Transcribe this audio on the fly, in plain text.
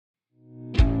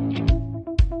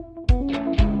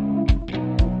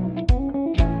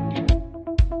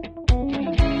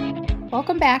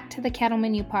Welcome back to the Cattle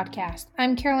Menu podcast.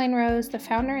 I'm Caroline Rose, the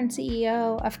founder and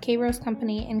CEO of K Rose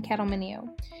Company and Cattle Menu.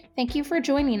 Thank you for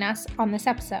joining us on this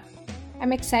episode.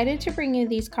 I'm excited to bring you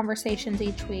these conversations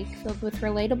each week filled with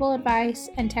relatable advice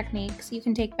and techniques you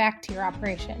can take back to your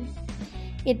operation.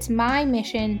 It's my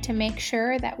mission to make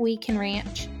sure that we can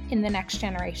ranch in the next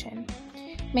generation.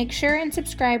 Make sure and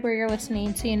subscribe where you're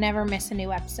listening so you never miss a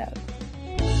new episode.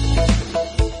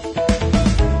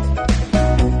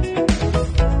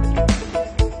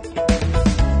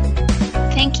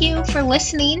 Thank you for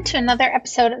listening to another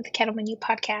episode of the Cattle Menu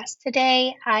podcast.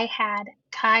 Today I had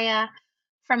Kiah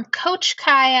from Coach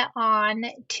Kiah on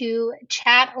to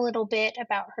chat a little bit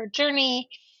about her journey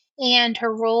and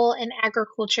her role in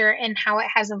agriculture and how it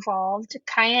has evolved.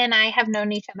 Kiah and I have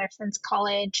known each other since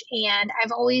college, and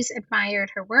I've always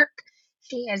admired her work.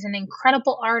 She is an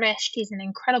incredible artist, she's an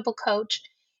incredible coach,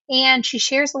 and she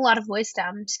shares a lot of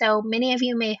wisdom. So many of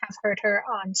you may have heard her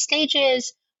on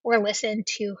stages or listen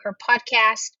to her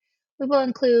podcast. We will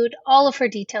include all of her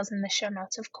details in the show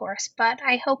notes, of course, but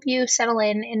I hope you settle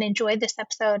in and enjoy this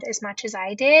episode as much as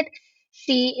I did.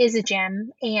 She is a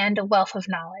gem and a wealth of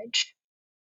knowledge.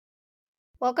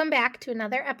 Welcome back to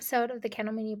another episode of the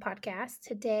Cattle Menu podcast.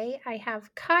 Today I have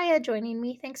Kiah joining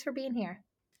me. Thanks for being here.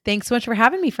 Thanks so much for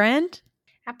having me, friend.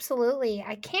 Absolutely.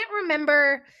 I can't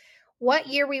remember what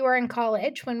year we were in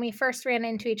college when we first ran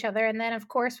into each other. And then, of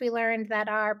course, we learned that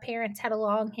our parents had a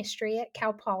long history at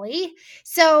Cal Poly.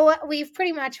 So we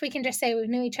can just say we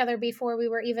knew each other before we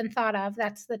were even thought of.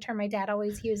 That's the term my dad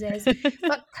always uses.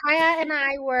 But Kiah and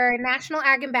I were national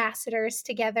ag ambassadors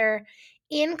together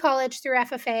in college through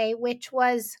FFA, which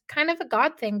was kind of a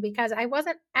God thing because I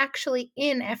wasn't actually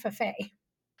in FFA.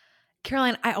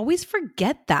 Caroline, I always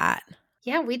forget that.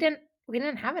 Yeah, we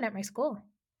didn't have it at my school.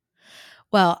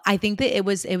 Well, I think that it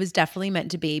was definitely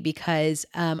meant to be because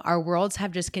our worlds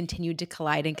have just continued to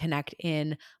collide and connect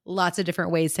in lots of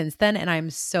different ways since then, and I'm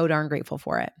so darn grateful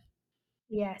for it.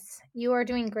 Yes, you are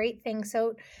doing great things.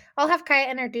 So I'll have Kiah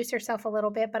introduce herself a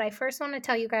little bit, but I first want to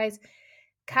tell you guys,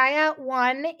 Kiah,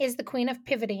 one, is the queen of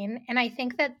pivoting, and I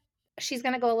think that she's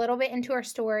going to go a little bit into her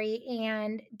story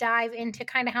and dive into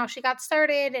kind of how she got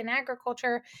started in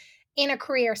agriculture in a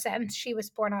career sense. She was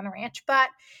born on a ranch,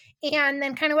 and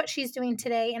then kind of what she's doing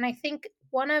today. And I think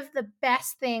one of the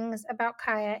best things about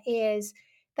Kiah is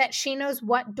that she knows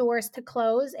what doors to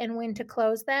close and when to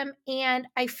close them. And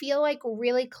I feel like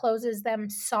really closes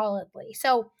them solidly.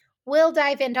 So we'll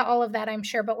dive into all of that, I'm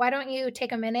sure. But why don't you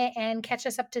take a minute and catch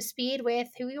us up to speed with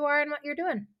who you are and what you're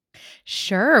doing?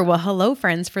 Sure. Well, hello,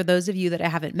 friends. For those of you that I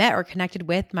haven't met or connected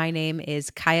with, my name is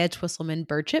Kiah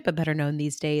Twisselman-Burchett, but better known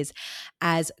these days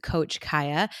as Coach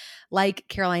Kiah. Like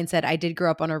Caroline said, I did grow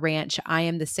up on a ranch. I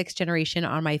am the sixth generation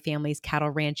on my family's cattle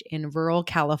ranch in rural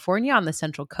California on the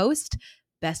Central Coast.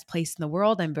 Best place in the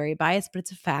world. I'm very biased, but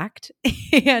it's a fact.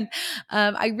 And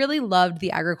I really loved the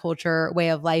agriculture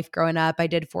way of life growing up. I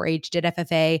did 4-H, did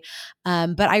FFA,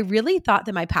 but I really thought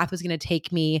that my path was going to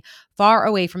take me far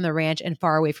away from the ranch and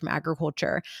far away from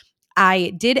agriculture.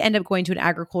 I did end up going to an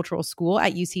agricultural school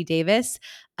at UC Davis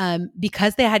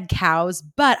because they had cows,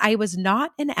 but I was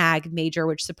not an ag major,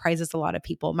 which surprises a lot of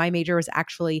people. My major was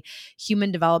actually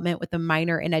human development with a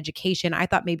minor in education. I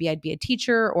thought maybe I'd be a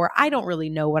teacher, or I don't really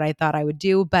know what I thought I would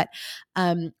do. But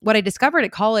what I discovered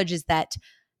at college is that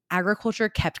agriculture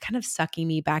kept kind of sucking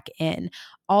me back in.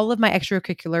 All of my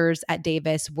extracurriculars at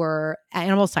Davis were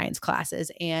animal science classes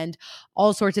and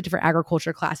all sorts of different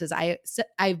agriculture classes.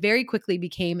 I very quickly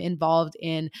became involved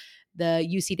in the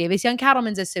UC Davis Young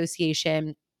Cattlemen's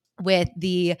Association, with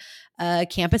the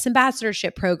campus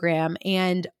ambassadorship program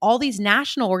and all these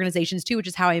national organizations too, which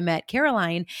is how I met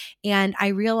Caroline. And I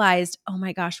realized, oh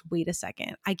my gosh, wait a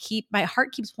second. My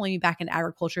heart keeps pulling me back into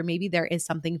agriculture. Maybe there is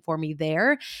something for me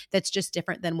there that's just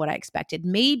different than what I expected.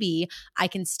 Maybe I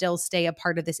can still stay a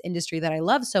part of this industry that I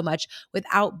love so much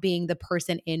without being the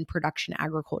person in production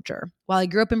agriculture. While I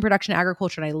grew up in production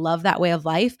agriculture and I love that way of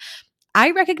life,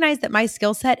 I recognize that my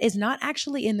skill set is not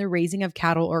actually in the raising of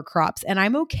cattle or crops, and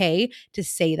I'm okay to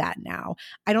say that now.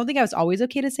 I don't think I was always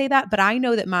okay to say that, but I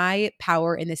know that my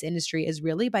power in this industry is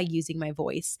really by using my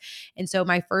voice. And so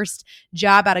my first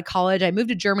job out of college, I moved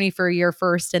to Germany for a year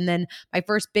first, and then my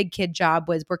first big kid job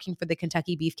was working for the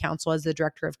Kentucky Beef Council as the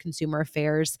director of consumer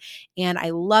affairs. And I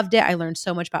loved it. I learned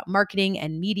so much about marketing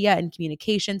and media and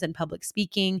communications and public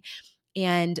speaking.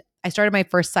 And I started my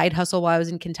first side hustle while I was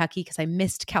in Kentucky because I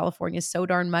missed California so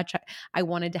darn much. I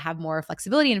wanted to have more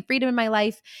flexibility and freedom in my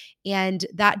life. And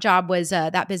that job was,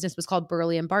 that business was called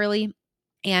Burley and Barley.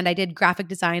 And I did graphic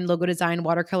design, logo design,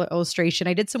 watercolor illustration.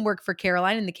 I did some work for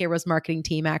Caroline and the K Rose marketing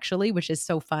team, actually, which is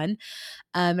so fun.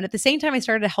 And at the same time, I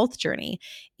started a health journey.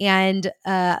 And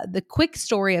the quick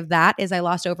story of that is I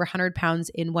lost over 100 pounds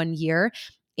in 1 year.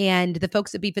 And the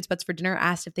folks at Beef It's Butts for Dinner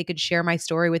asked if they could share my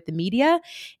story with the media.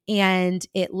 And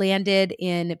it landed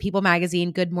in People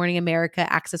Magazine, Good Morning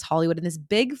America, Access Hollywood, and this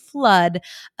big flood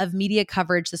of media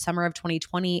coverage the summer of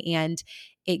 2020. And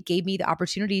it gave me the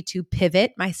opportunity to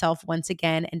pivot myself once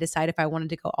again and decide if I wanted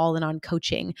to go all in on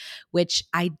coaching, which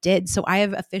I did. So I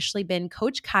have officially been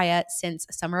Coach Kiah since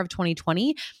summer of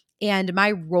 2020. And my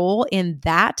role in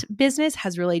that business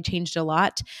has really changed a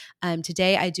lot.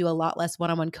 Today, I do a lot less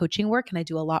one on one coaching work and I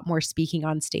do a lot more speaking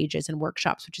on stages and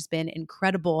workshops, which has been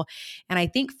incredible. And I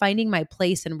think finding my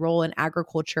place and role in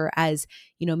agriculture as,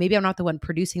 maybe I'm not the one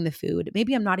producing the food,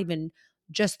 maybe I'm not even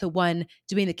just the one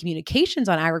doing the communications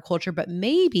on agriculture, but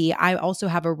maybe I also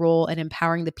have a role in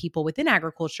empowering the people within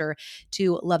agriculture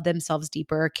to love themselves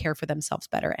deeper, care for themselves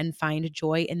better, and find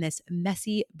joy in this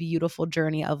messy, beautiful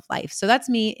journey of life. So that's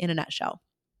me in a nutshell.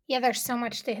 Yeah, there's so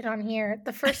much to hit on here.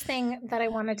 The first thing that I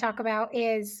want to talk about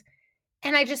is,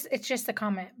 and it's just a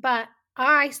comment, but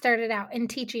I started out in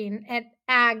teaching at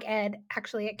ag ed,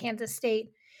 actually at Kansas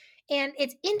State. And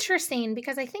it's interesting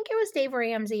because I think it was Dave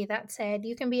Ramsey that said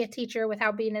you can be a teacher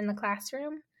without being in the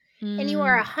classroom, and you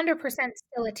are Mm. 100%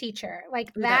 still a teacher. Like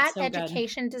Ooh, that's that so good.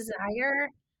 education desire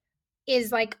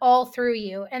is like all through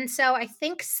you. And so I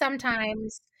think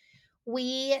sometimes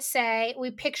we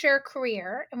picture a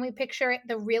career and we picture it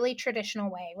the really traditional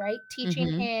way, right?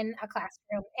 Teaching Hmm. in a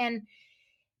classroom. And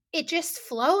it just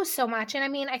flows so much, and I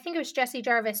mean, I think it was Jessie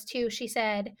Jarvis too, she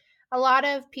said, a lot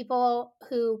of people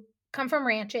who come from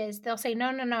ranches, they'll say,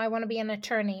 "No, no, no, I wanna be an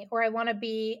attorney," or, "I wanna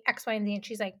be X, Y, and Z," and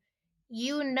she's like,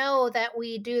 "You know that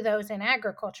we do those in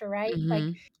agriculture, right? Like,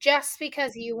 Hmm. just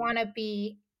because you wanna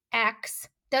be X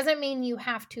doesn't mean you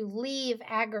have to leave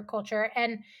agriculture,"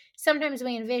 and sometimes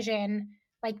we envision,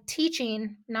 like,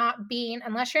 teaching not being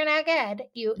unless you're in ag ed,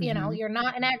 Hmm. you're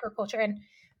not in agriculture, and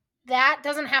that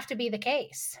doesn't have to be the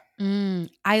case.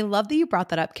 I love that you brought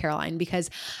that up, Caroline, because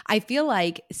I feel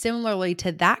like similarly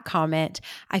to that comment,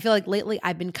 I feel like lately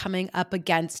I've been coming up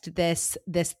against this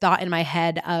thought in my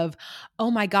head of, oh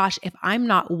my gosh, if I'm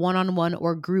not one-on-one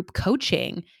or group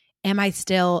coaching, am I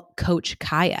still Coach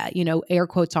Kiah? Air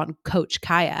quotes on Coach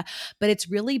Kiah. But it's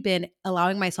really been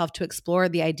allowing myself to explore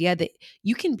the idea that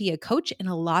you can be a coach in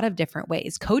a lot of different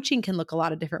ways. Coaching can look a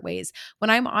lot of different ways.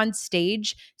 When I'm on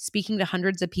stage speaking to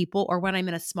hundreds of people, or when I'm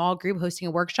in a small group hosting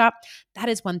a workshop, that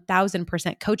is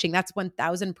 1000% coaching. That's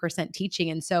 1000%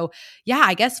 teaching. And so, yeah,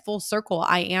 I guess full circle,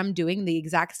 I am doing the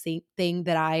exact same thing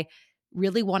that I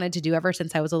really wanted to do ever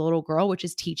since I was a little girl, which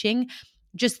is teaching.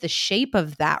 Just the shape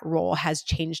of that role has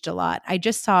changed a lot. I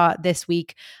just saw this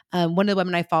week, one of the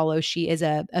women I follow, she is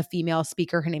a female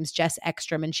speaker. Her name's Jess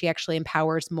Ekstrom, and she actually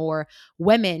empowers more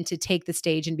women to take the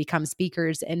stage and become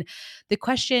speakers. And the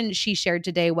question she shared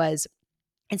today was,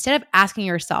 instead of asking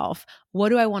yourself, what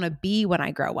do I want to be when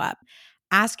I grow up?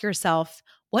 Ask yourself,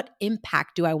 what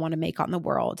impact do I want to make on the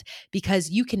world? Because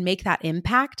you can make that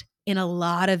impact in a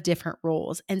lot of different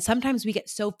roles. And sometimes we get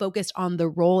so focused on the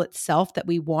role itself that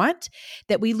we want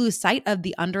that we lose sight of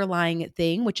the underlying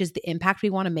thing, which is the impact we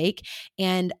want to make,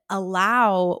 and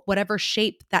allow whatever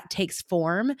shape that takes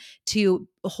form to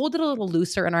hold it a little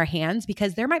looser in our hands,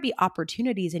 because there might be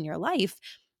opportunities in your life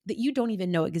that you don't even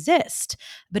know exist.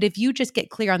 But if you just get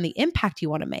clear on the impact you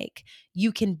want to make,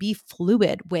 you can be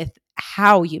fluid with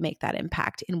how you make that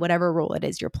impact in whatever role it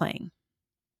is you're playing.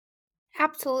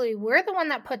 Absolutely. We're the one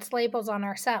that puts labels on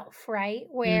ourselves, right?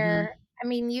 Mhm. Where, I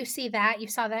mean, you saw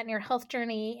that in your health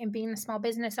journey and being a small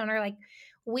business owner. Like,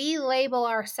 we label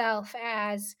ourselves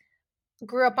as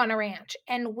grew up on a ranch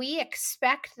and we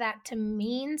expect that to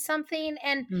mean something.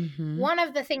 And Mhm. one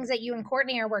of the things that you and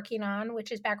Courtney are working on,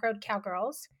 which is Backroad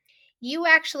Cowgirls, you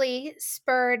actually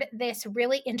spurred this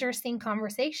really interesting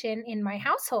conversation in my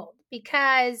household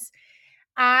because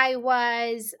I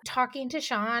was talking to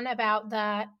Sean about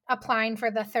the applying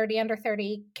for the 30 under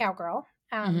 30 cowgirl,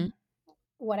 Mhm.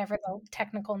 whatever the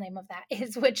technical name of that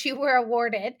is, which you were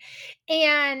awarded.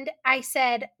 And I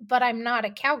said, but I'm not a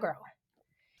cowgirl.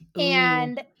 Ooh.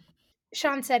 And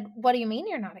Sean said, what do you mean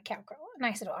you're not a cowgirl? And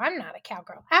I said, well, I'm not a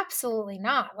cowgirl. Absolutely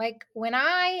not. Like when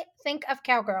I think of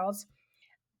cowgirls,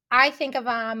 I think of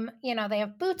they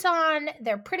have boots on,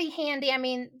 they're pretty handy. I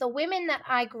mean, the women that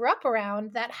I grew up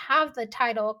around that have the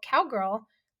title cowgirl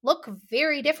look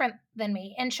very different than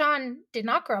me. And Sean did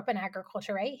not grow up in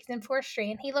agriculture, right? He's in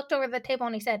forestry. And he looked over the table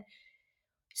and he said,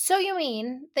 so you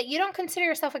mean that you don't consider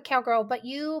yourself a cowgirl, but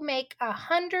you make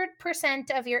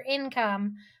 100% of your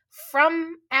income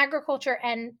from agriculture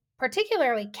and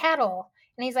particularly cattle.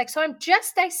 And he's like, so I'm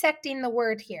just dissecting the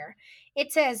word here.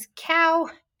 It says cow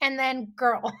and then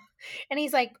girl. And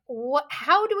he's like, what,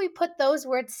 how do we put those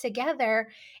words together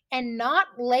and not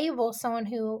label someone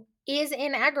who is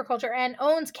in agriculture and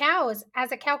owns cows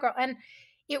as a cowgirl? And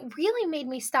it really made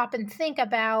me stop and think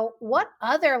about what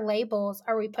other labels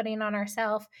are we putting on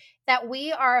ourselves that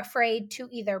we are afraid to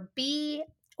either be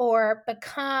or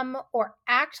become or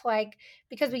act like,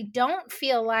 because we don't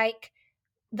feel like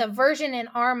the version in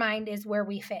our mind is where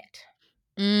we fit.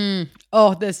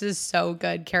 Oh, this is so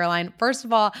good, Caroline. First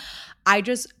of all, I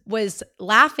just was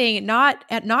laughing, not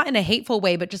in a hateful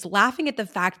way, but just laughing at the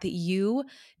fact that you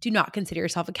do not consider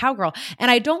yourself a cowgirl. And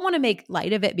I don't want to make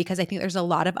light of it because I think there's a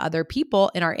lot of other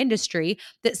people in our industry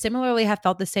that similarly have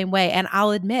felt the same way. And I'll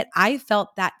admit, I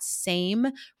felt that same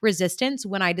resistance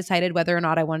when I decided whether or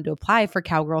not I wanted to apply for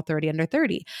Cowgirl 30 Under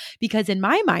 30. Because in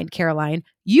my mind, Caroline,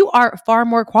 you are far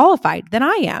more qualified than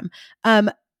I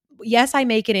am. Yes, I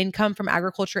make an income from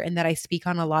agriculture and that I speak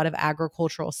on a lot of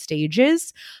agricultural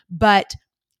stages, but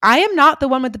I am not the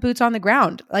one with the boots on the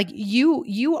ground. Like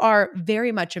you are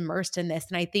very much immersed in this.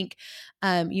 And I think,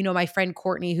 my friend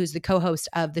Courtney, who's the co-host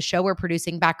of the show we're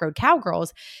producing, Backroad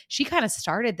Cowgirls, she kind of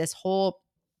started this whole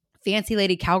fancy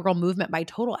lady cowgirl movement by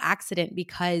total accident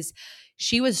because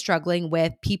she was struggling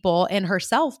with people and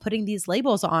herself putting these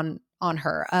labels on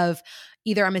her of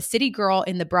either I'm a city girl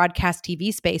in the broadcast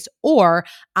TV space or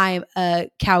I'm a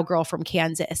cowgirl from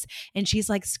Kansas. And she's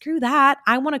like, screw that.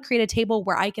 I want to create a table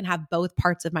where I can have both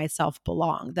parts of myself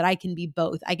belong, that I can be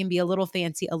both. I can be a little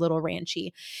fancy, a little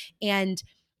ranchy. And,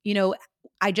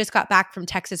 I just got back from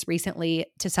Texas recently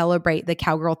to celebrate the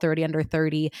Cowgirl 30 Under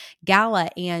 30 gala.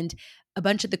 And a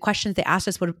bunch of the questions they asked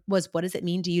us was, what does it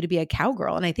mean to you to be a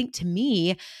cowgirl? And I think to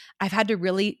me, I've had to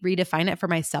really redefine it for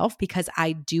myself because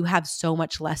I do have so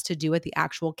much less to do with the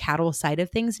actual cattle side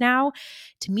of things now.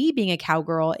 To me, being a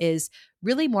cowgirl is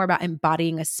really more about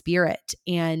embodying a spirit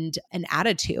and an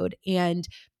attitude and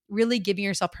really giving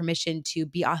yourself permission to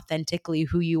be authentically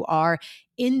who you are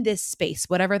in this space,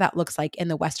 whatever that looks like in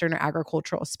the Western or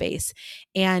agricultural space.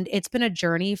 And it's been a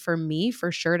journey for me,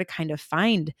 for sure, to kind of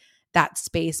find that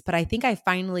space. But I think I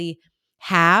finally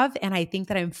have. And I think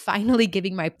that I'm finally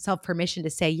giving myself permission to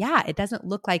say, yeah, it doesn't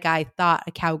look like I thought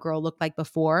a cowgirl looked like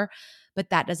before,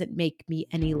 but that doesn't make me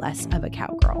any less of a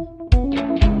cowgirl.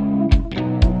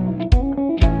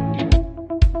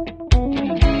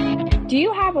 Do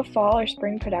you have a fall or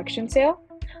spring production sale?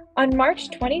 On March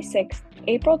 26th,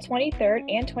 April 23rd,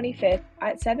 and 25th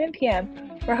at 7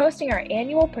 p.m., we're hosting our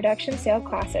annual production sale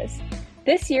classes.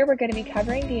 This year, we're going to be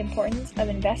covering the importance of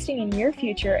investing in your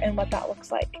future and what that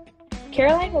looks like.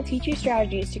 Caroline will teach you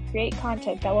strategies to create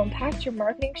content that will impact your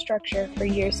marketing structure for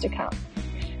years to come.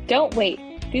 Don't wait.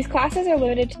 These classes are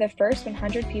limited to the first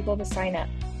 100 people to sign up.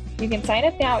 You can sign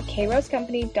up now at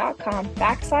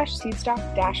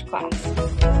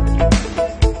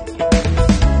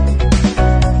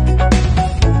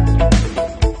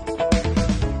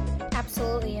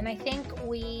Absolutely. And I think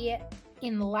we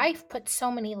in life put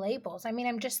so many labels. I mean,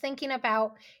 I'm just thinking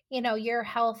about, your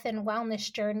health and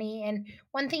wellness journey. And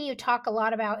one thing you talk a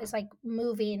lot about is like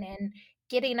moving and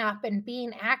getting up and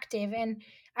being active. And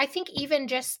I think even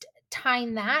just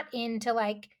tying that into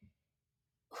like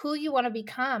who you want to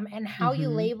become and how you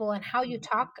label and how you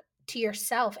talk to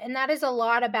yourself. And that is a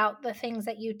lot about the things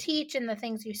that you teach and the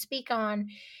things you speak on.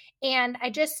 And I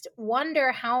just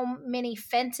wonder how many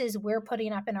fences we're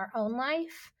putting up in our own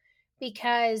life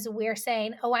because we're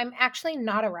saying, oh, I'm actually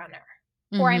not a runner,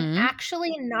 or I'm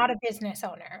actually not a business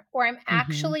owner, or I'm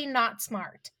actually not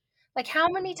smart. Like, how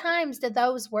many times did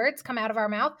those words come out of our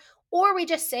mouth? Or we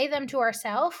just say them to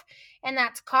ourselves, and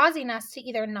that's causing us to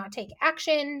either not take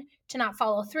action, to not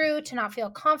follow through, to not feel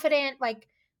confident. Like,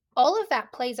 all of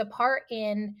that plays a part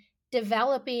in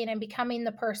developing and becoming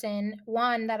the person,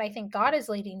 one, that I think God is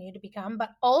leading you to become, but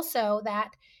also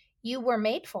that you were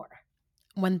made for.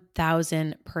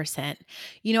 1000%.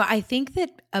 I think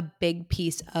that a big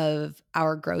piece of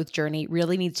our growth journey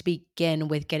really needs to begin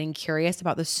with getting curious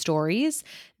about the stories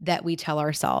that we tell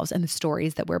ourselves and the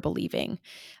stories that we're believing.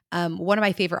 One of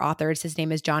my favorite authors, his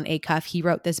name is John Acuff. He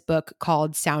wrote this book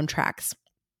called Soundtracks.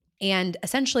 And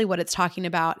essentially what it's talking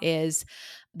about is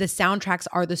the soundtracks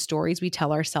are the stories we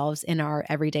tell ourselves in our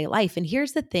everyday life. And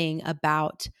here's the thing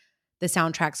about the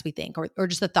soundtracks we think, or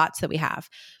just the thoughts that we have.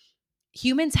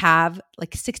 Humans have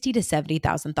like 60 to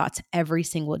 70,000 thoughts every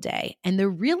single day. And the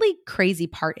really crazy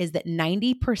part is that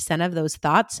 90% of those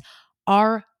thoughts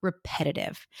are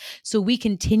repetitive. So we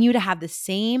continue to have the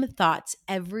same thoughts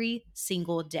every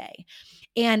single day.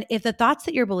 And if the thoughts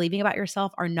that you're believing about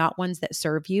yourself are not ones that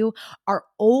serve you, are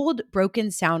old broken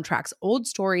soundtracks, old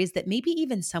stories that maybe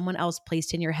even someone else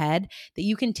placed in your head that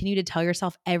you continue to tell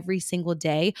yourself every single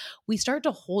day, we start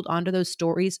to hold on to those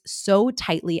stories so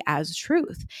tightly as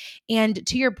truth. And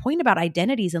to your point about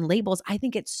identities and labels, I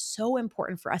think it's so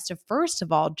important for us to, first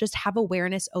of all, just have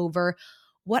awareness over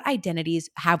what identities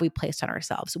have we placed on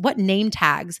ourselves? What name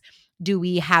tags do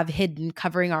we have hidden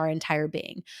covering our entire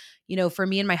being? For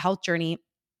me in my health journey,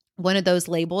 one of those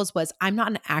labels was I'm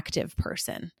not an active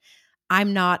person.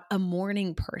 I'm not a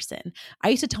morning person. I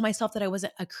used to tell myself that I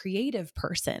wasn't a creative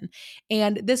person.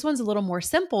 And this one's a little more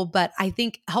simple, but I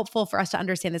think helpful for us to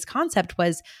understand this concept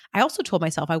was I also told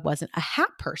myself I wasn't a hat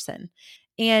person.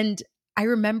 And I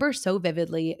remember so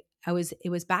vividly, it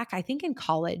was back, I think in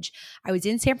college. I was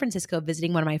in San Francisco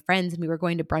visiting one of my friends and we were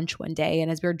going to brunch one day. And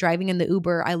as we were driving in the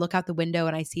Uber, I look out the window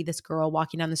and I see this girl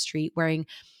walking down the street wearing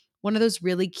one of those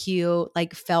really cute,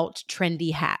 like felt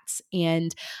trendy hats.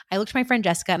 And I looked at my friend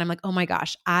Jessica and I'm like, oh my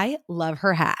gosh, I love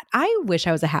her hat. I wish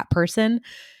I was a hat person.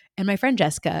 And my friend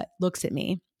Jessica looks at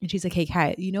me and she's like, hey,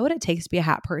 Kai, you know what it takes to be a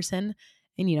hat person?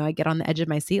 And, I get on the edge of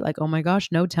my seat, like, oh my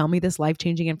gosh, no, tell me this life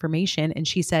changing information. And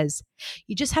she says,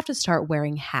 you just have to start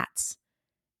wearing hats.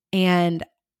 And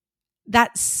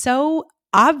that's so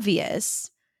obvious,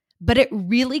 but it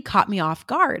really caught me off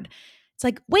guard. It's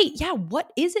like, wait, yeah,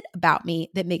 what is it about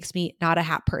me that makes me not a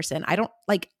hat person?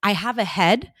 I have a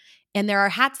head and there are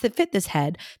hats that fit this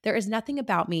head. There is nothing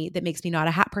about me that makes me not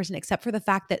a hat person except for the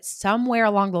fact that somewhere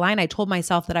along the line, I told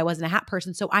myself that I wasn't a hat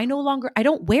person. So I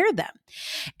don't wear them.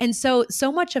 And so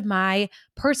much of my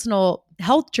personal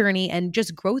health journey and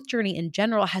just growth journey in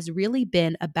general has really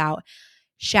been about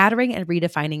shattering and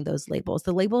redefining those labels,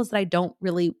 the labels that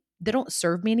they don't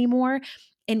serve me anymore.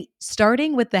 And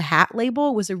starting with the hat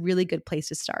label was a really good place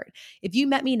to start. If you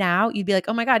met me now, you'd be like,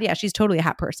 oh my God, yeah, she's totally a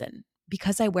hat person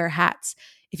because I wear hats.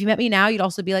 If you met me now, you'd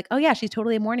also be like, oh yeah, she's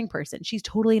totally a morning person. She's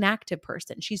totally an active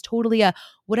person. She's totally a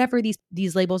whatever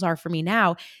these labels are for me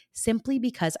now, simply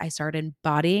because I started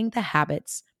embodying the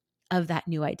habits of that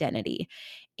new identity.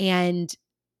 And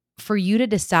for you to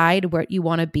decide where you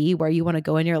want to be, where you want to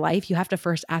go in your life, you have to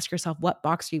first ask yourself, what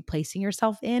box are you placing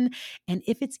yourself in? And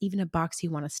if it's even a box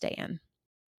you want to stay in.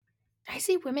 I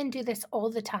see women do this all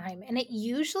the time, and it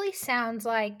usually sounds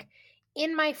like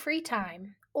in my free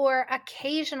time, or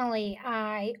occasionally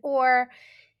or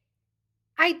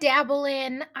I dabble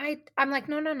in, I'm like,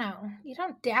 no, no, no. You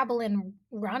don't dabble in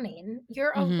running.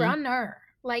 You're a Mm-hmm. runner.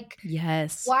 Like,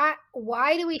 Yes.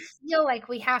 why do we feel like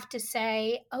we have to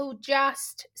say, oh,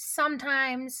 just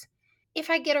sometimes if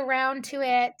I get around to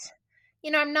it,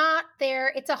 I'm not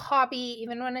there. It's a hobby,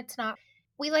 even when it's not.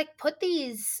 We like put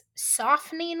these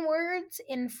softening words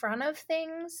in front of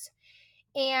things.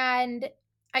 And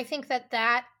I think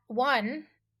that one,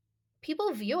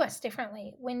 people view us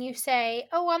differently when you say,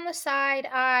 oh, on the side,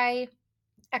 I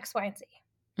X, Y, and Z.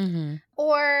 Mm-hmm.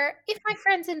 Or if my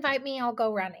friends invite me, I'll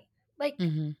go running. Like,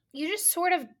 Mm-hmm. you just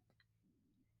sort of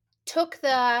took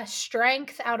the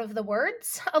strength out of the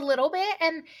words a little bit.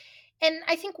 And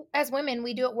I think as women,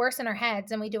 we do it worse in our heads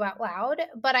than we do out loud.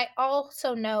 But I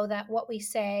also know that what we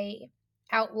say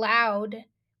out loud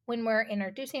when we're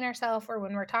introducing ourselves or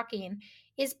when we're talking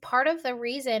is part of the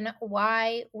reason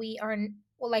why we are,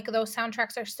 well, like those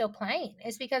soundtracks are still playing,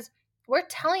 is because we're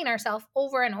telling ourselves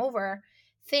over and over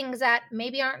things that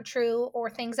maybe aren't true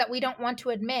or things that we don't want to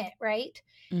admit, right?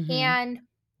 Mm-hmm. And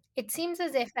it seems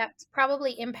as if that's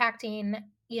probably impacting,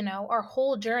 our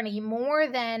whole journey more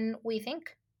than we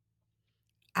think.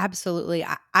 Absolutely.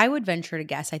 I would venture to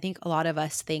guess. I think a lot of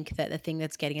us think that the thing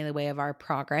that's getting in the way of our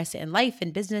progress in life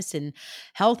and business and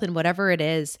health and whatever it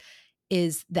is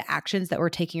the actions that we're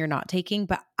taking or not taking.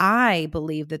 But I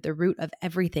believe that the root of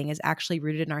everything is actually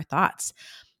rooted in our thoughts.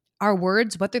 Our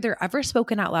words, whether they're ever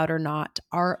spoken out loud or not,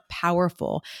 are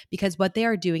powerful because what they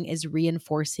are doing is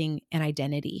reinforcing an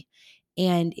identity.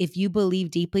 And if you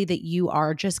believe deeply that you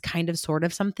are just kind of sort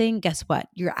of something, guess what?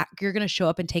 You're going to show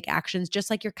up and take actions just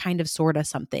like you're kind of sort of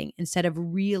something instead of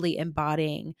really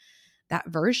embodying that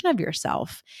version of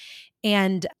yourself.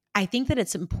 And I think that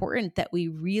it's important that we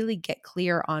really get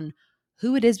clear on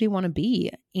who it is we want to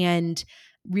be and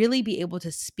really be able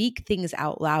to speak things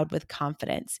out loud with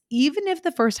confidence. Even if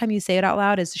the first time you say it out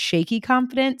loud is shaky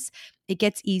confidence, it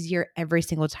gets easier every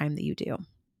single time that you do.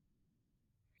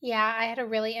 Yeah, I had a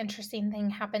really interesting thing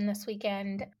happen this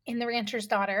weekend in The Rancher's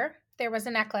Daughter. There was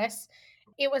a necklace.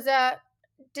 It was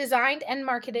designed and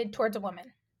marketed towards a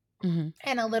woman. Mm-hmm.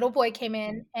 And a little boy came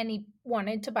in and he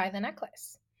wanted to buy the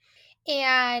necklace.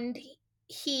 And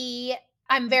he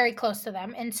I'm very close to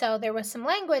them. And so there was some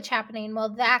language happening.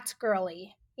 Well, that's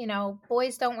girly.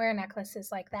 Boys don't wear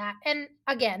necklaces like that. And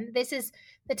again, this is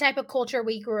the type of culture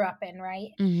we grew up in, right?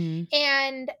 Mm-hmm.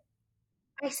 And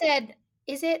I said,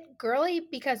 is it girly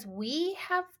because we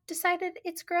have decided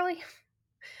it's girly?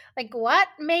 Like, what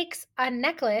makes a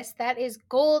necklace that is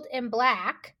gold and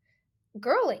black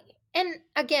girly? And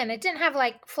again, it didn't have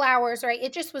like flowers, right?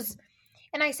 It just was.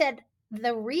 And I said,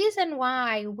 the reason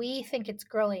why we think it's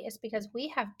girly is because we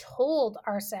have told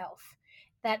ourselves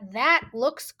that that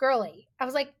looks girly. I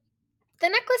was like, the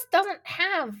necklace doesn't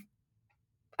have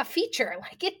a feature.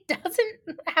 Like, it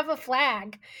doesn't have a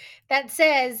flag that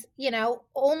says,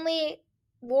 only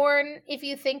worn if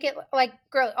you think it like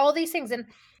girl, all these things. And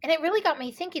it really got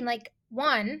me thinking, like,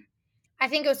 one, I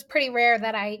think it was pretty rare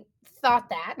that I thought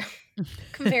that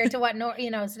compared to what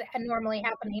is normally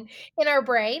happening in our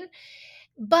brain.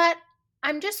 But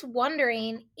I'm just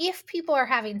wondering if people are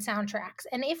having soundtracks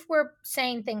and if we're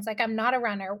saying things like, I'm not a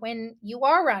runner when you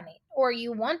are running or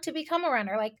you want to become a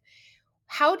runner. Like,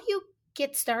 how do you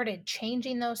get started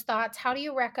changing those thoughts? How do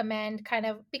you recommend kind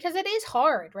of, because it is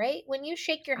hard, right? When you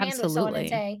shake your hand with someone and Absolutely.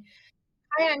 say,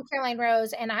 Hi, I'm Caroline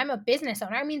Rose and I'm a business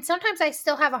owner. I mean, sometimes I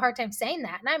still have a hard time saying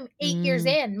that. And I'm 8 years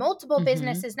in, multiple Mm-hmm.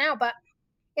 businesses now, but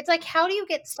it's like, how do you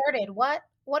get started? What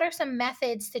are some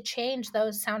methods to change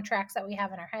those soundtracks that we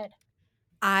have in our head?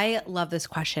 I love this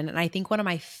question. And I think one of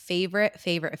my favorite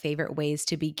ways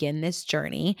to begin this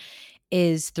journey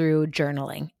is through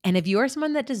journaling. And if you are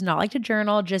someone that does not like to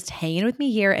journal, just hang in with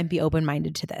me here and be open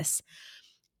minded to this.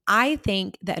 I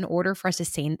think that in order for us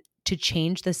to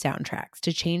change the soundtracks,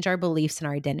 to change our beliefs and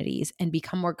our identities, and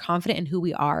become more confident in who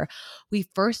we are, we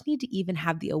first need to even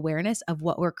have the awareness of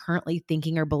what we're currently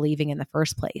thinking or believing in the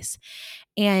first place.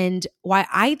 And why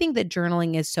I think that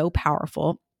journaling is so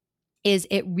powerful is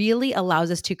it really allows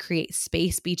us to create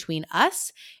space between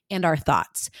us and our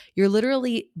thoughts. You're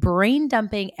literally brain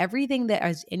dumping everything that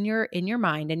is in your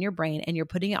mind and your brain, and you're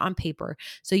putting it on paper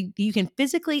so you can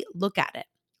physically look at it.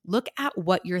 Look at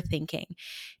what you're thinking.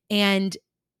 And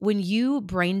when you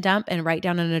brain dump and write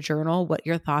down in a journal what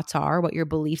your thoughts are, what your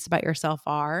beliefs about yourself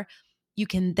are, you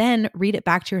can then read it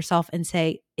back to yourself and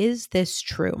say, is this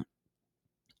true?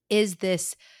 Is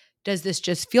this Does this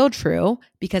just feel true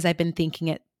because I've been thinking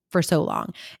it for so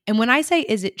long? And when I say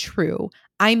is it true,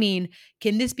 I mean,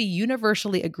 can this be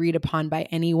universally agreed upon by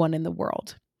anyone in the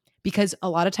world? Because a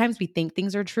lot of times we think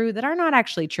things are true that are not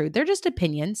actually true. They're just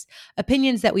opinions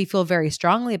that we feel very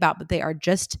strongly about, but they are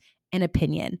just an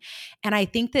opinion. And I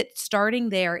think that starting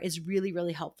there is really,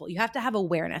 really helpful. You have to have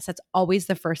awareness. That's always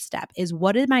the first step, is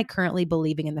what am I currently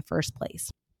believing in the first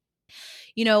place?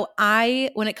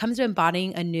 When it comes to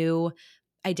embodying a new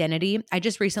identity, I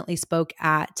just recently spoke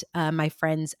at my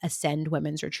friend's Ascend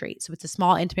Women's Retreat. So it's a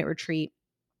small, intimate retreat,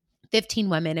 15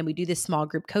 women, and we do this small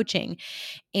group coaching.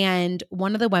 And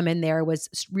one of the women there was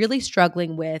really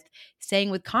struggling with saying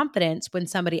with confidence when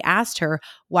somebody asked her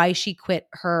why she quit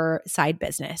her side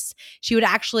business. She would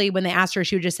actually, when they asked her,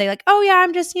 she would just say, like, oh, yeah,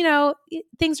 I'm just,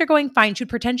 things are going fine. She would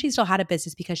pretend she still had a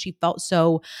business because she felt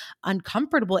so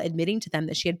uncomfortable admitting to them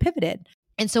that she had pivoted.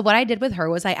 And so what I did with her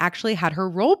was I actually had her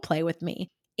role play with me.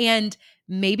 And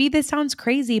maybe this sounds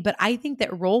crazy, but I think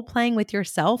that role playing with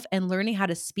yourself and learning how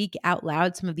to speak out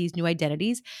loud some of these new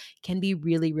identities can be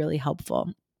really, really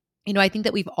helpful. I think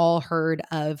that we've all heard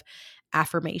of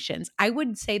affirmations. I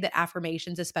would say that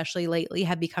affirmations, especially lately,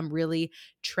 have become really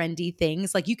trendy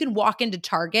things. Like, you can walk into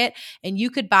Target and you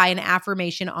could buy an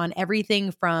affirmation on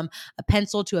everything from a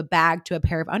pencil to a bag to a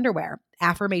pair of underwear.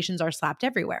 Affirmations are slapped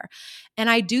everywhere. And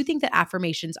I do think that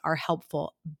affirmations are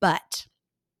helpful. But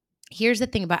here's the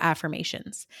thing about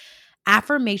affirmations: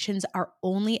 affirmations are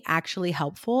only actually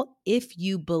helpful if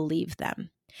you believe them.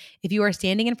 If you are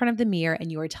standing in front of the mirror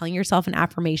and you are telling yourself an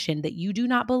affirmation that you do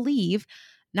not believe,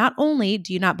 not only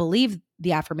do you not believe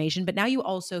the affirmation, but now you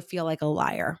also feel like a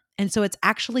liar. And so it's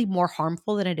actually more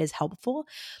harmful than it is helpful.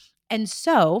 And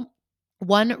so,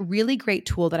 one really great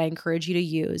tool that I encourage you to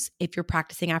use if you're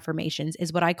practicing affirmations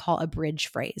is what I call a bridge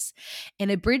phrase.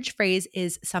 And a bridge phrase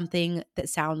is something that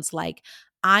sounds like,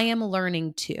 I am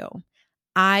learning to.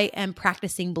 I am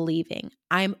practicing believing.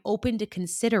 I'm open to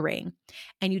considering.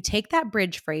 And you take that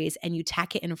bridge phrase and you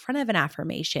tack it in front of an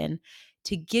affirmation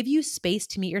to give you space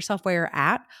to meet yourself where you're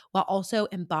at while also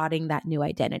embodying that new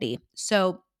identity.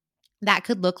 So that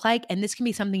could look like, and this can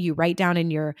be something you write down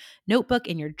in your notebook,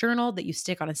 in your journal, that you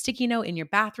stick on a sticky note in your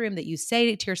bathroom, that you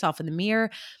say to yourself in the mirror.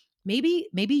 Maybe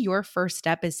your first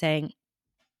step is saying,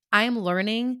 I am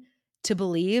learning to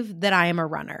believe that I am a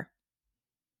runner.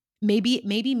 maybe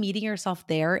meeting yourself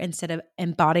there instead of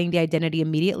embodying the identity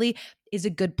immediately is a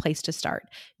good place to start.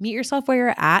 Meet yourself where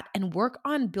you're at and work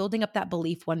on building up that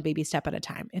belief one baby step at a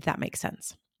time, if that makes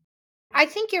sense. I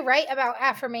think you're right about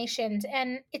affirmations,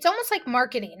 and it's almost like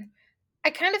marketing. I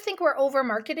kind of think we're over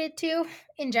marketed too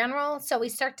in general. So we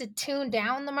start to tune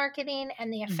down the marketing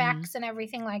and the Mhm. effects and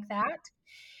everything like that.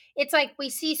 It's like we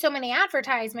see so many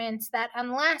advertisements that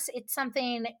unless it's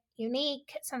something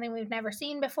unique, something we've never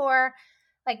seen before,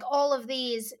 like all of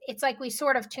these, it's like we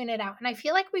sort of tune it out. And I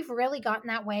feel like we've really gotten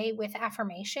that way with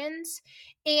affirmations.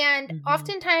 And Mhm.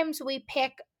 oftentimes we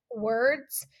pick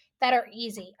words that are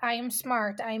easy. I am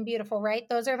smart. I am beautiful, right?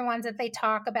 Those are the ones that they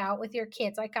talk about with your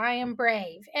kids, like I am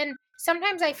brave. And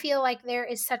sometimes I feel like there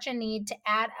is such a need to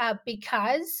add a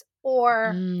because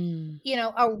or, Mm.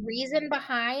 a reason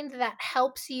behind that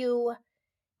helps you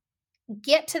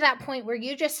get to that point where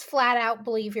you just flat out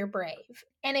believe you're brave.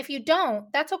 And if you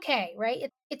don't, that's okay,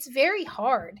 right? It's very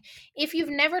hard. If you've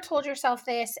never told yourself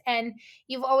this and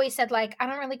you've always said, like, I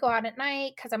don't really go out at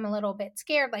night because I'm a little bit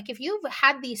scared. Like, if you've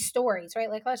had these stories, right?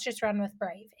 Like, let's just run with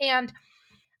brave. And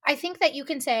I think that you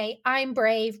can say, I'm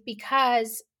brave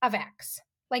because of X.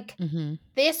 Like, Mhm.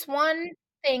 this one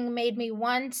thing made me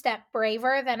one step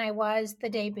braver than I was the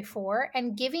day before,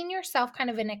 and giving yourself kind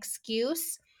of an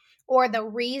excuse or the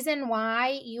reason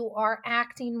why you are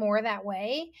acting more that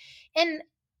way. And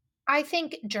I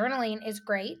think journaling is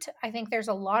great. I think there's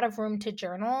a lot of room to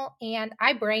journal, and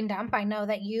I brain dump. I know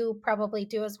that you probably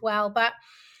do as well, but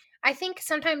I think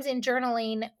sometimes in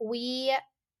journaling, we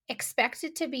expect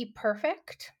it to be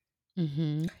perfect,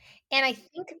 Mhm. and I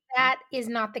think that is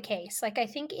not the case. Like, I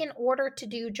think in order to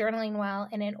do journaling well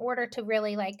and in order to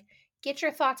really like get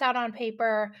your thoughts out on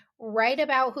paper, write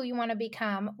about who you want to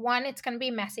become, one, it's going to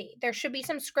be messy. There should be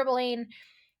some scribbling,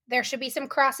 there should be some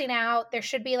crossing out, there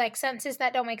should be like sentences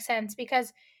that don't make sense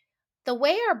because the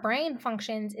way our brain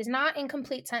functions is not in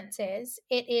complete sentences.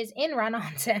 It is in run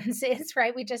on sentences,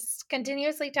 right? We just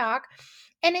continuously talk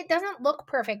and it doesn't look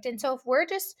perfect. And so if we're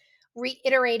just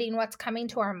reiterating what's coming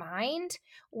to our mind,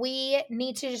 we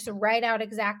need to just write out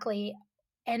exactly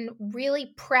and really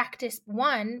practice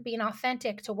one, being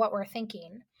authentic to what we're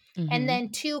thinking. And Mhm. then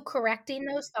two, correcting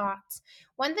those thoughts.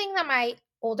 One thing that my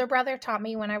older brother taught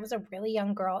me when I was a really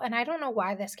young girl, and I don't know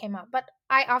why this came up, but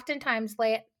I oftentimes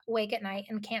lay awake at night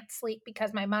and can't sleep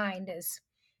because my mind is,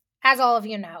 as all of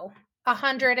you know,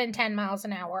 110 miles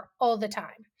an hour all the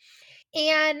time.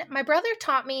 And my brother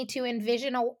taught me to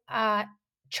envision a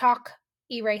chalk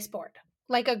erase board,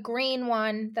 like a green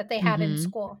one that they had in Mhm.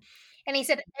 school. And he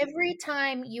said, every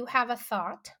time you have a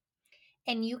thought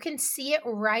and you can see it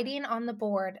writing on the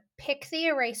board, pick the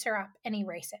eraser up and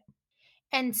erase it.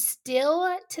 And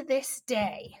still to this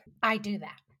day, I do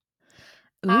that.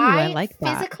 Ooh, I I like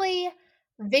that. physically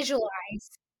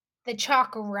visualize the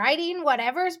chalk writing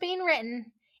whatever's being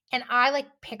written, and I like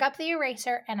pick up the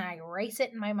eraser and I erase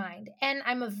it in my mind. And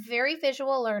I'm a very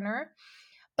visual learner,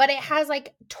 but it has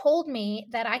like told me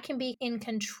that I can be in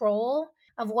control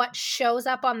of what shows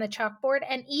up on the chalkboard.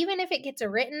 And even if it gets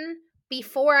written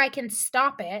before I can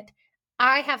stop it,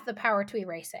 I have the power to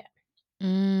erase it.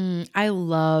 I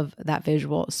love that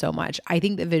visual so much. I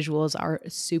think the visuals are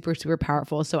super, super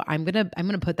powerful. So I'm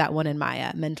gonna put that one in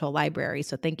my mental library.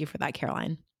 So thank you for that,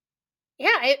 Caroline.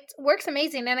 Yeah, it works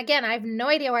amazing. And again, I have no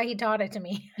idea why he taught it to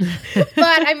me,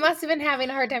 but I must have been having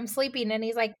a hard time sleeping. And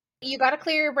he's like, you got to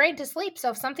clear your brain to sleep.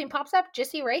 So if something pops up,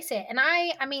 just erase it. And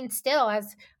I mean, still,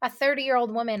 as a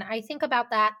 30-year-old woman, I think about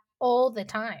that all the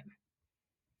time.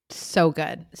 So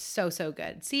good. So, so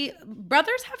good. See,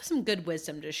 brothers have some good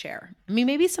wisdom to share. I mean,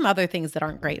 maybe some other things that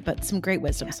aren't great, but some great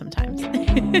wisdom Yeah. sometimes.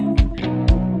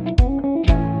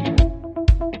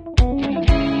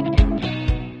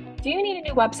 Do you need a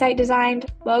new website designed,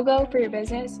 logo for your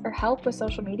business, or help with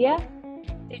social media?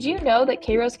 Did you know that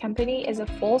Kiah's Company is a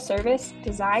full-service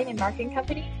design and marketing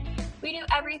company? We do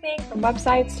everything from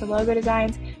websites to logo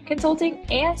designs, consulting,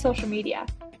 and social media.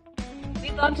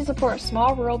 We'd love to support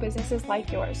small rural businesses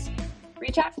like yours.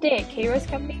 Reach out today at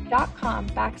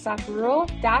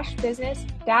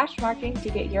kiahscompany.com/rural-business-marketing to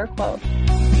get your quote.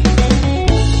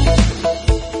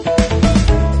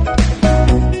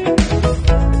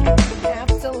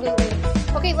 Absolutely.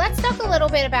 Okay, let's talk a little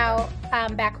bit about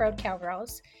Backroad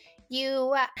Cowgirls.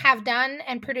 You have done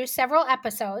and produced several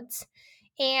episodes,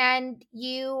 and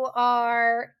you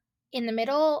are in the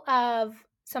middle of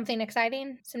something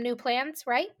exciting, some new plans,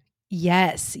 right?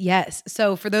 Yes, yes.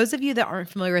 So, for those of you that aren't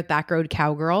familiar with Backroad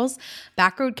Cowgirls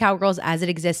as it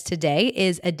exists today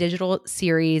is a digital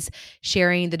series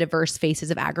sharing the diverse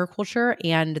faces of agriculture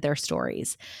and their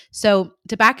stories. So,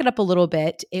 to back it up a little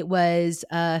bit, it was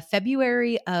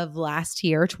February of last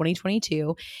year,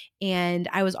 2022, and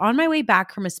I was on my way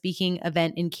back from a speaking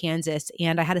event in Kansas,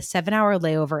 and I had a 7-hour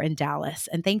layover in Dallas.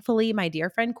 And thankfully, my dear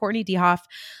friend Courtney Dehoff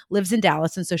lives in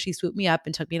Dallas, and so she swooped me up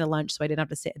and took me to lunch so I didn't have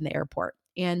to sit in the airport.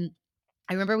 And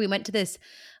I remember we went to this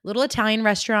little Italian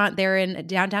restaurant there in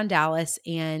downtown Dallas,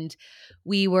 and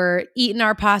we were eating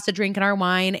our pasta, drinking our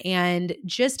wine, and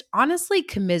just honestly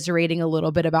commiserating a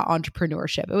little bit about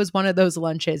entrepreneurship. It was one of those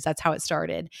lunches. That's how it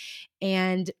started.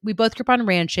 And we both grew up on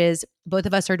ranches. Both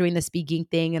of us are doing the speaking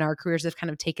thing, and our careers have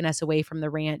kind of taken us away from the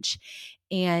ranch.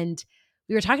 And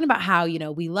we were talking about how,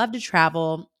 we love to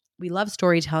travel. We love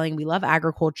storytelling. We love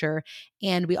agriculture.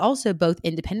 And we also both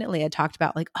independently had talked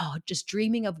about, like, oh, just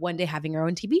dreaming of one day having our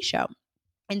own TV show.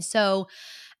 And so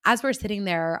as we're sitting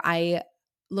there, I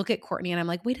look at Courtney and I'm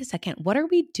like, wait a second, what are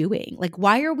we doing? Like,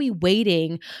 why are we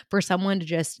waiting for someone to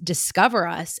just discover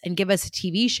us and give us a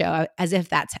TV show as if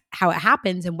that's how it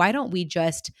happens? And why don't we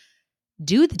just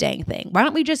do the dang thing? Why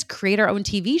don't we just create our own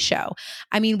TV show?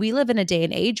 I mean, we live in a day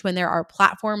and age when there are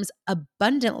platforms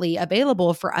abundantly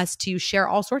available for us to share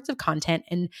all sorts of content,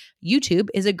 and YouTube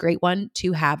is a great one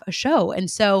to have a show. And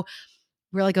so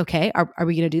we're like, okay, are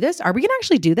we going to do this? Are we going to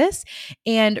actually do this?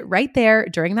 And right there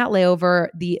during that layover,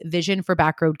 the vision for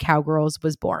Backroad Cowgirls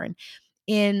was born.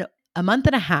 In a month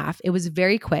and a half, it was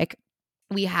very quick.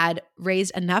 We had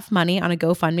raised enough money on a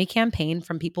GoFundMe campaign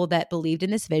from people that believed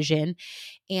in this vision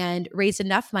and raised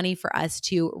enough money for us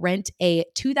to rent a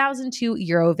 2002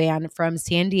 Euro van from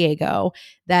San Diego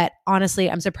that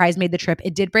honestly, I'm surprised made the trip.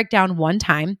 It did break down one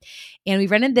time. And we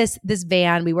rented this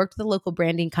van. We worked with a local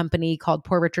branding company called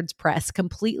Poor Richard's Press,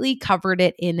 completely covered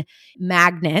it in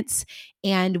magnets.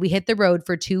 And we hit the road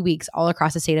for 2 weeks all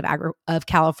across the state of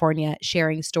California,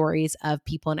 sharing stories of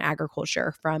people in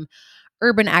agriculture, from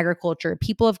urban agriculture,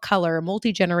 people of color,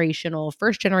 multi-generational,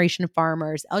 first-generation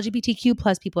farmers, LGBTQ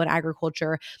plus people in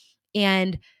agriculture,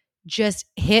 and just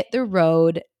hit the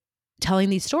road telling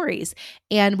these stories.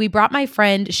 And we brought my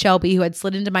friend Shelby, who had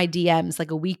slid into my DMs like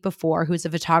a week before, who's a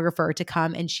photographer, to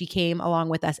come, and she came along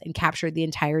with us and captured the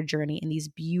entire journey in these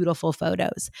beautiful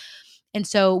photos. And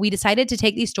so we decided to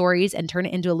take these stories and turn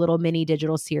it into a little mini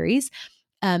digital series.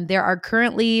 There are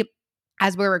currently,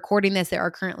 as we're recording this, there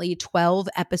are currently 12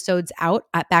 episodes out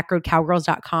at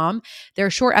backroadcowgirls.com.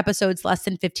 They're short episodes, less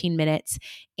than 15 minutes,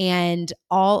 and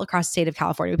all across the state of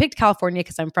California. We picked California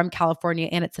because I'm from California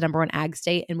and it's the number one ag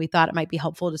state, and we thought it might be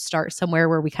helpful to start somewhere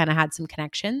where we kind of had some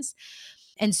connections.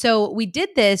 And so we did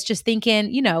this just thinking,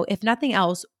 if nothing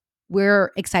else,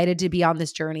 we're excited to be on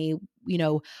this journey.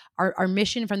 Our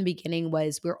mission from the beginning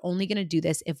was we're only going to do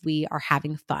this if we are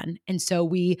having fun. And so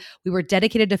we were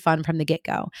dedicated to fun from the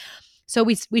get-go. So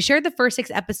we shared the first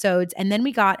 6 episodes, and then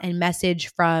we got a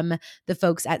message from the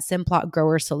folks at Simplot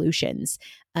Grower Solutions.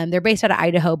 They're based out of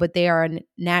Idaho, but they are an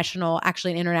international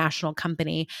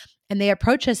company. And they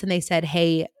approached us and they said,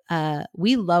 hey,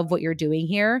 we love what you're doing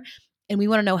here, and we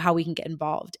want to know how we can get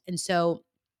involved. And so,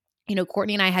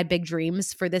 Courtney and I had big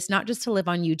dreams for this, not just to live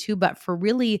on YouTube, but for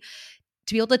really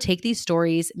to be able to take these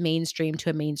stories mainstream to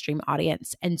a mainstream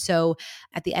audience. And so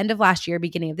at the end of last year,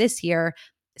 beginning of this year,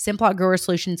 Simplot Grower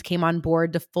Solutions came on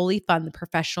board to fully fund the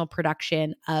professional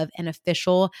production of an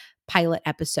official pilot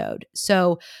episode.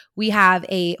 So we have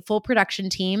a full production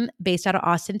team based out of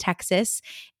Austin, Texas,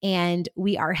 and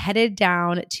we are headed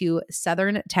down to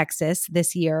Southern Texas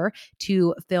this year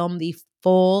to film the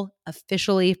full,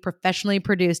 officially, professionally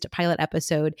produced pilot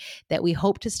episode that we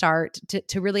hope to start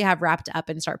to really have wrapped up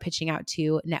and start pitching out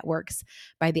to networks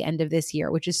by the end of this year,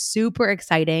 which is super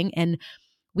exciting. And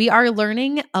we are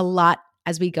learning a lot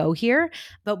as we go here.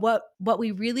 But what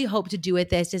we really hope to do with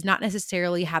this is not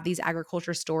necessarily have these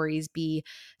agriculture stories be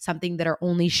something that are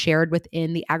only shared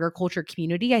within the agriculture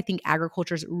community. I think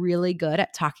agriculture is really good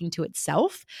at talking to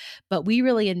itself, but we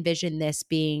really envision this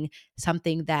being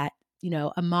something that,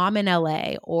 a mom in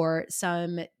LA or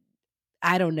some,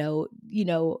 I don't know,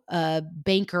 a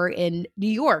banker in New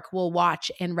York will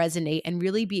watch and resonate and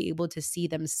really be able to see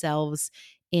themselves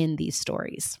in these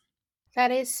stories.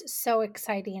 That is so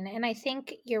exciting. And I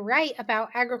think you're right about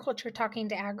agriculture talking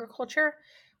to agriculture.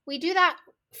 We do that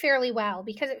fairly well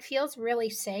because it feels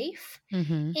really safe.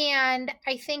 Mm-hmm. And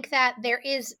I think that there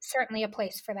is certainly a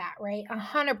place for that, right?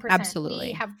 100%. Absolutely.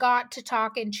 We have got to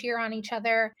talk and cheer on each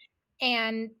other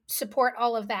and support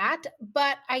all of that.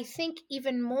 But I think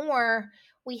even more,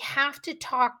 we have to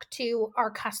talk to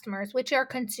our customers, which are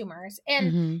consumers.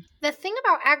 And Mm-hmm. the thing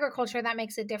about agriculture that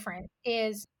makes it different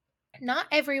is not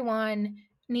everyone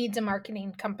needs a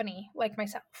marketing company like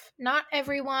myself. Not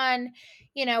everyone,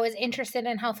 is interested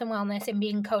in health and wellness and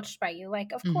being coached by you.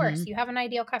 Like, of course, Mhm. you have an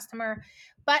ideal customer,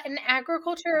 but in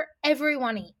agriculture,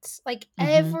 everyone eats. Like Mhm.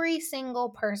 every single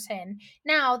person.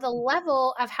 Now, the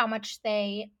level of how much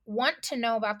they want to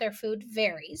know about their food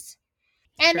varies.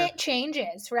 And Sure. it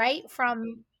changes, right?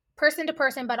 From person to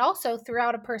person, but also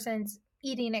throughout a person's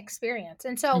eating experience.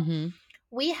 And so Mhm.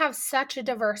 we have such a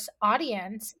diverse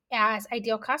audience as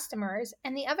ideal customers.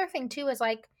 And the other thing too is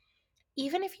like,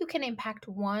 even if you can impact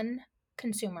one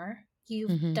consumer,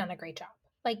 you've Mhm. done a great job.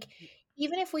 Like,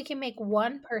 even if we can make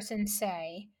one person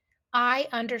say, I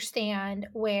understand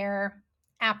where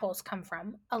apples come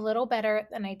from a little better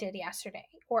than I did yesterday,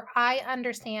 or I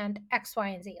understand X, Y,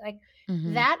 and Z, like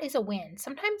Mhm. that is a win.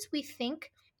 Sometimes we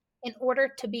think in order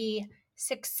to be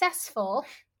successful,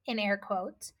 in air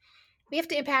quotes, we have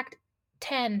to impact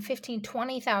 10, 15,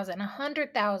 20,000,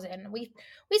 100,000. We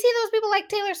see those people like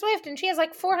Taylor Swift and she has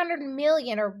like 400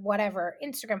 million or whatever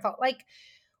Instagram follow. Like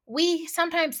we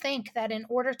sometimes think that in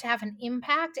order to have an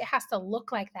impact, it has to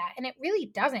look like that. And it really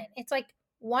doesn't. It's like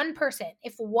one person.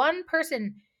 If one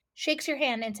person shakes your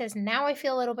hand and says, now I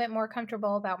feel a little bit more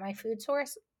comfortable about my food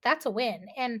source, that's a win.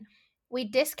 And we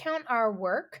discount our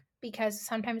work because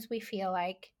sometimes we feel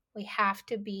like we have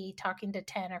to be talking to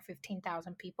 10 or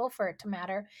 15,000 people for it to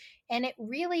matter. And it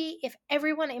really, if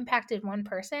everyone impacted one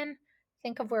person,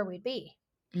 think of where we'd be.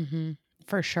 Mhm.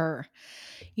 For sure.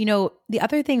 The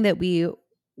other thing that we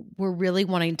were really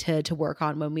wanting to work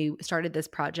on when we started this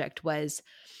project was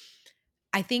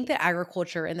I think that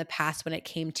agriculture in the past, when it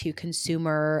came to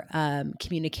consumer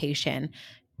communication,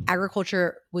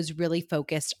 agriculture was really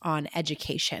focused on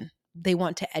education. They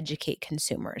want to educate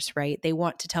consumers, right? They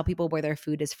want to tell people where their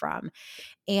food is from.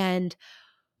 And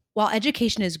while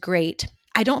education is great,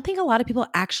 I don't think a lot of people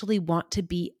actually want to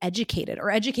be educated or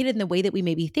educated in the way that we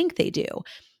maybe think they do.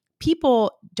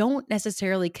 People don't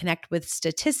necessarily connect with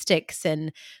statistics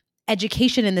and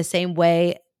education in the same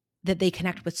way that they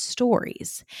connect with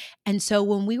stories. And so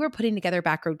when we were putting together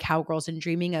Backroad Cowgirls and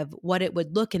dreaming of what it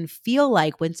would look and feel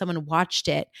like when someone watched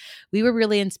it, we were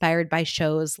really inspired by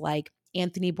shows like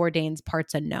Anthony Bourdain's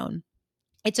Parts Unknown.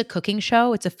 It's a cooking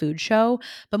show, it's a food show,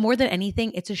 but more than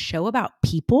anything, it's a show about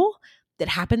people that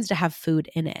happens to have food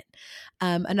in it.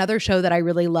 Another show that I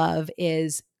really love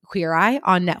is Queer Eye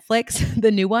on Netflix,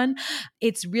 the new one.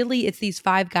 It's these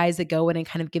five guys that go in and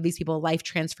kind of give these people life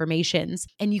transformations,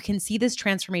 and you can see this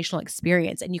transformational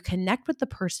experience and you connect with the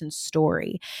person's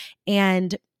story.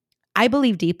 And I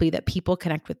believe deeply that people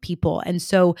connect with people. And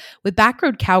so with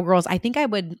Backroad Cowgirls, I think I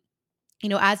would,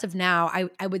 as of now,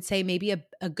 I would say maybe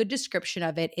a good description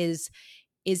of it is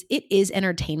it is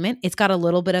entertainment. It's got a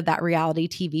little bit of that reality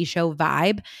TV show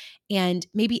vibe and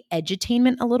maybe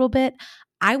edutainment a little bit.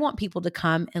 I want people to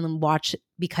come and watch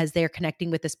because they're connecting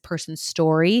with this person's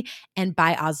story and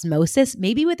by osmosis,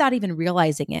 maybe without even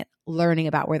realizing it, learning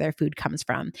about where their food comes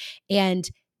from. And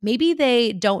maybe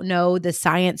they don't know the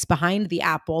science behind the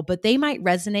apple, but they might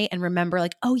resonate and remember,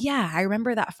 like, oh, yeah, I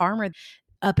remember that farmer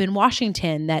up in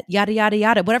Washington that yada, yada,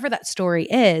 yada, whatever that story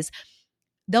is,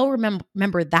 they'll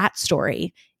remember that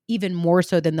story even more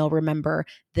so than they'll remember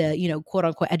the, quote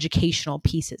unquote educational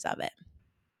pieces of it.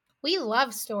 We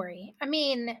love story. I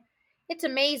mean, it's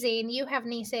amazing. You have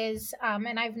nieces,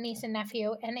 and I have niece and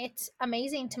nephew, and it's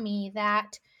amazing to me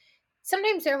that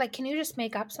sometimes they're like, "Can you just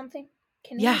make up something?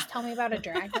 Can you Yeah. just tell me about a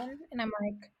dragon?" And I'm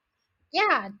like,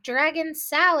 yeah, Dragon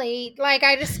Sally, like,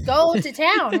 I just go to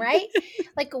town, right?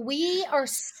 Like, we are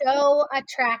so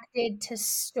attracted to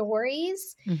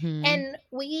stories, Mhm. and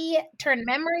we turn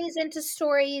memories into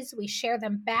stories, we share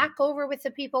them back over with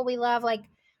the people we love, like,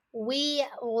 we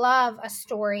love a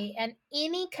story, and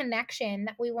any connection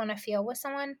that we wanna feel with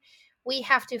someone, we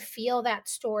have to feel that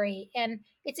story, and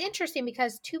it's interesting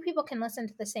because 2 people can listen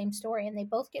to the same story, and they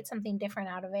both get something different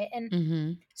out of it, and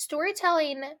Mhm.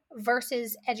 storytelling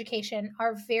versus education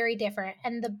are very different.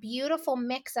 And the beautiful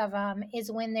mix of them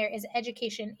is when there is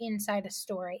education inside a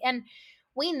story. And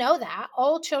we know that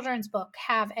all children's book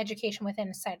have education within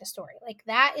inside a story. Like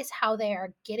that is how they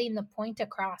are getting the point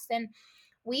across. And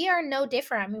we are no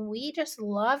different. I mean, we just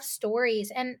love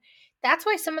stories. And that's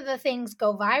why some of the things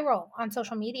go viral on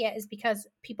social media is because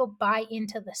people buy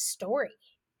into the story.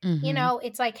 Mhm.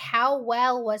 It's like how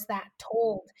well was that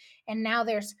told? And now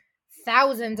there's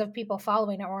thousands of people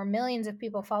following it or millions of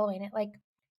people following it. Like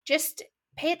just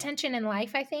pay attention in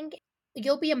life, I think.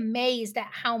 You'll be amazed at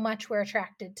how much we're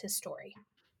attracted to story.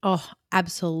 Oh,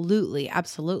 absolutely,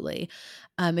 absolutely.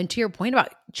 And to your point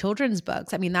about children's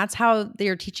books, I mean, that's how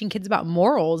they're teaching kids about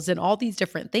morals and all these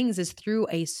different things is through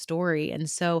a story. And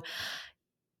so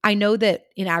I know that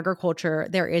in agriculture,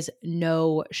 there is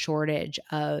no shortage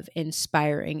of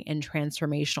inspiring and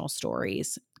transformational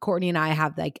stories. Courtney and I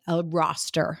have like a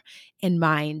roster in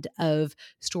mind of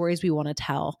stories we want to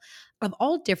tell of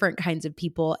all different kinds of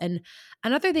people. And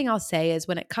another thing I'll say is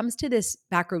when it comes to this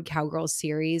Backroad Cowgirls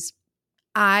series,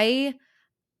 I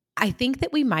think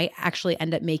that we might actually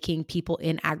end up making people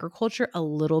in agriculture a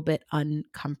little bit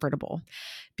uncomfortable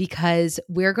because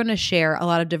we're going to share a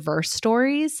lot of diverse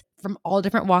stories from all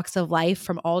different walks of life,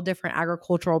 from all different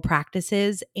agricultural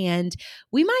practices, and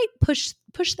we might push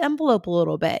the envelope a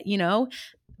little bit, you know?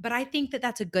 But I think that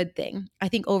that's a good thing. I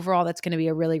think overall that's going to be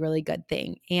a really, really good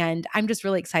thing. And I'm just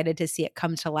really excited to see it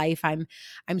come to life. I'm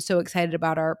so excited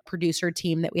about our producer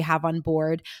team that we have on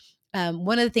board.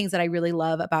 One of the things that I really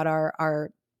love about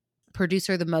our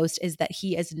producer the most is that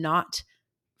he is not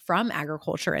from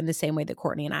agriculture in the same way that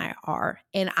Courtney and I are.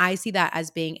 And I see that as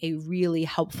being a really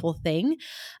helpful thing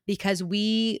because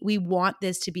we want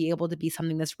this to be able to be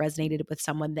something that's resonated with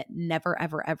someone that never,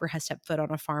 ever, ever has stepped foot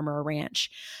on a farm or a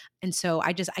ranch. And so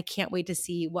I can't wait to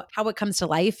see how it comes to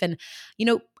life. And,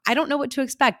 I don't know what to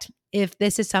expect. If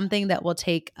this is something that will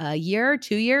take a year,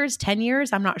 2 years, 10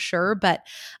 years, I'm not sure. But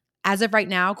as of right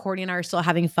now, Courtney and I are still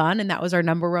having fun. And that was our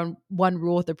number one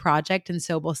rule with the project. And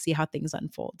so we'll see how things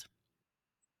unfold.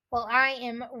 Well, I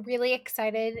am really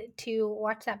excited to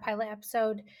watch that pilot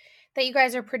episode that you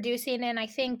guys are producing. And I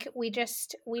think we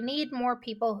need more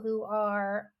people who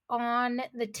are on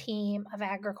the team of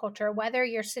agriculture, whether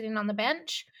you're sitting on the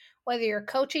bench, whether you're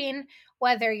coaching,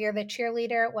 whether you're the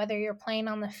cheerleader, whether you're playing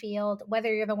on the field,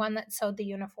 whether you're the one that sewed the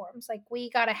uniforms. Like, we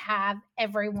got to have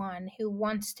everyone who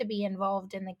wants to be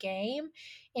involved in the game.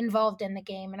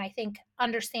 And I think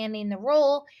understanding the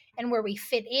role and where we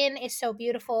fit in is so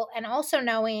beautiful. And also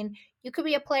knowing you could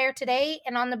be a player today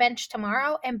and on the bench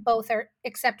tomorrow, and both are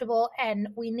acceptable, and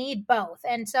we need both.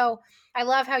 And so I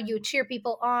love how you cheer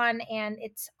people on, and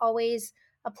it's always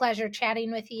a pleasure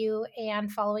chatting with you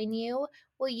and following you.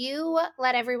 Will you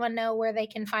let everyone know where they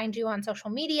can find you on social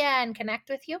media and connect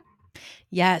with you?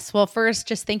 Yes. Well, first,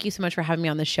 just thank you so much for having me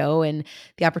on the show and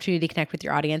the opportunity to connect with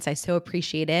your audience. I so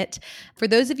appreciate it. For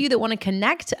those of you that want to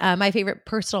connect, my favorite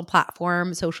personal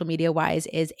platform, social media wise,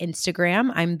 is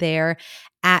Instagram. I'm there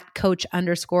at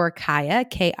Coach_Kiah,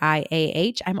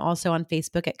 Kiah. I'm also on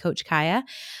Facebook at Coach Kiah.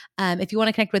 If you want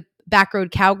to connect with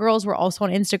Backroad Cowgirls, we're also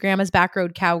on Instagram as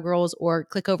Backroad Cowgirls, or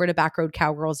click over to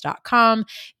backroadcowgirls.com.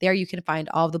 There you can find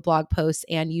all of the blog posts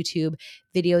and YouTube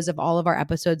videos of all of our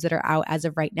episodes that are out as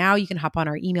of right now. You can hop on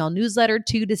our email newsletter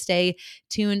too to stay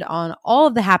tuned on all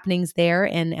of the happenings there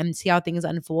and see how things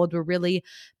unfold. We're really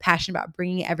passionate about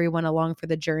bringing everyone along for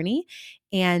the journey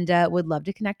and would love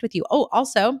to connect with you. Oh,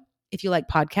 also, if you like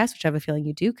podcasts, which I have a feeling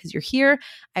you do because you're here,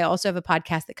 I also have a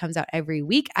podcast that comes out every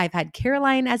week. I've had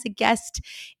Caroline as a guest,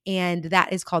 and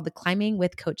that is called the Climbing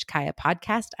with Coach Kiah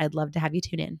podcast. I'd love to have you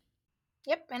tune in.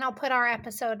 Yep, and I'll put our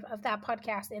episode of that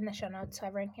podcast in the show notes so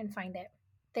everyone can find it.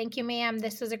 Thank you, ma'am.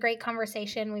 This was a great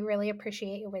conversation. We really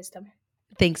appreciate your wisdom.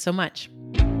 Thanks so much.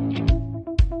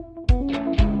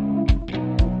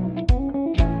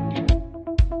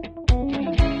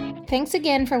 Thanks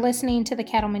again for listening to the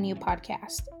Cattleman U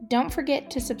podcast. Don't forget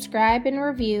to subscribe and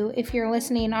review if you're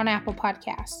listening on Apple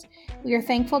Podcasts. We are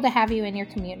thankful to have you in your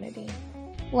community.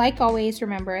 Like always,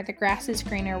 remember, the grass is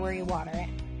greener where you water it.